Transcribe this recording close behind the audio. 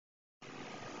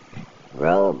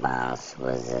Road Bounce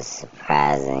was a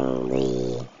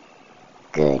surprisingly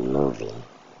good movie.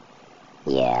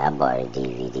 Yeah, I bought a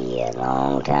DVD a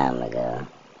long time ago.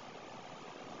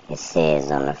 It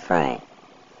says on the front,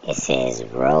 it says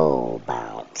Road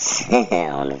Bounce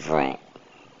on the front.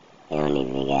 It don't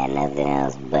even got nothing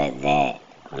else but that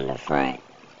on the front.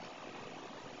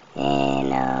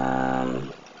 And,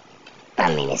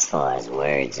 as far as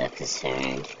words are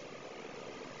concerned.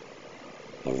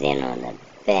 And then on the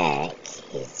back,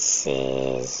 it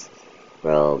says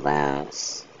Road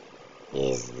Bounce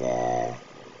is the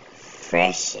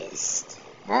freshest,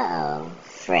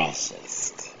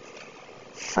 freshest,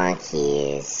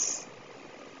 funkiest,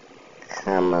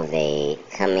 coming of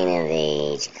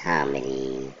age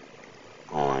comedy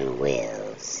on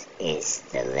wheels. It's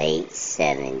the late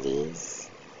 70s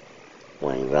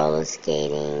when roller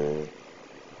skating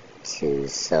to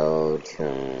soul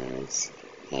tunes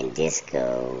and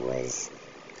disco was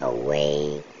a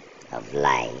way of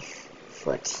life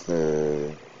for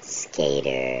teen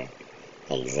skater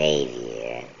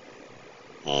Xavier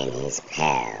and his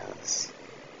pals.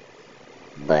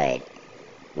 But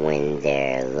when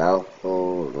their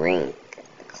local rink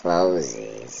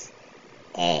closes,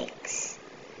 X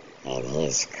and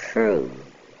his crew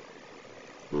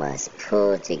must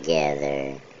pull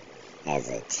together as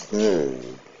a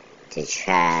team to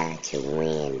try to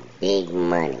win big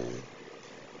money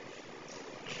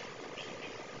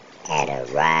at a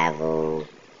rival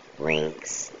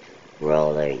rink's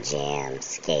roller jam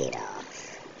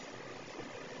skate-off.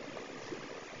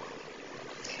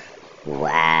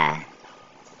 Why?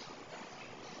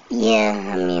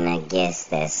 Yeah, I guess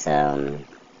that's,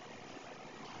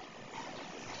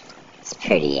 it's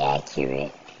pretty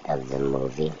accurate of the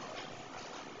movie.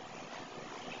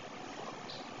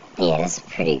 Yeah, that's a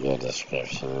pretty good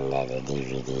description that a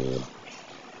DVD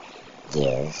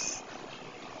gives.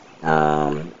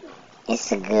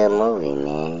 It's a good movie,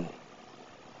 man.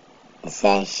 It's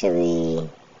actually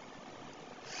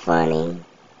funny,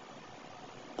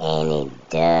 and it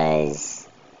does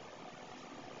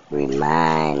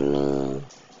remind me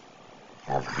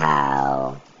of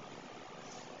how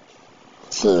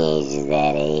teenagers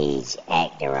that age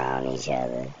act around each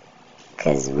other.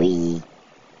 'Cause me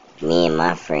and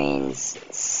my friends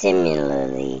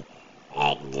similarly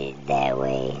acted that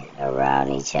way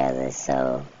around each other,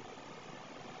 so,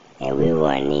 and we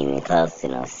weren't even close to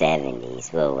no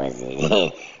 70s, what was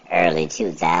it, early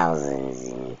 2000s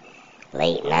and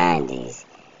late 90s,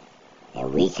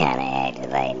 and we kind of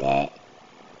acted like that.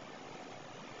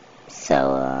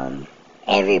 So,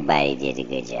 everybody did a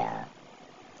good job.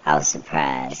 I was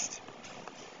surprised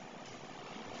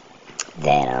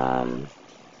that,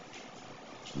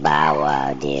 Bow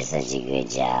Wow did such a good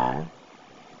job.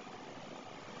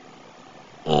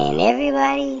 And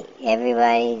everybody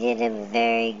did a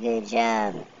very good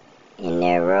job in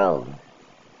their role.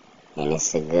 And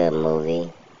it's a good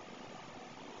movie.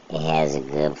 It has a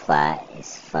good plot.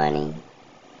 It's funny.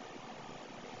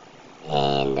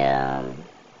 And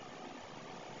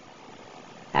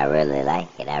I really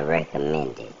like it. I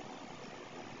recommend it.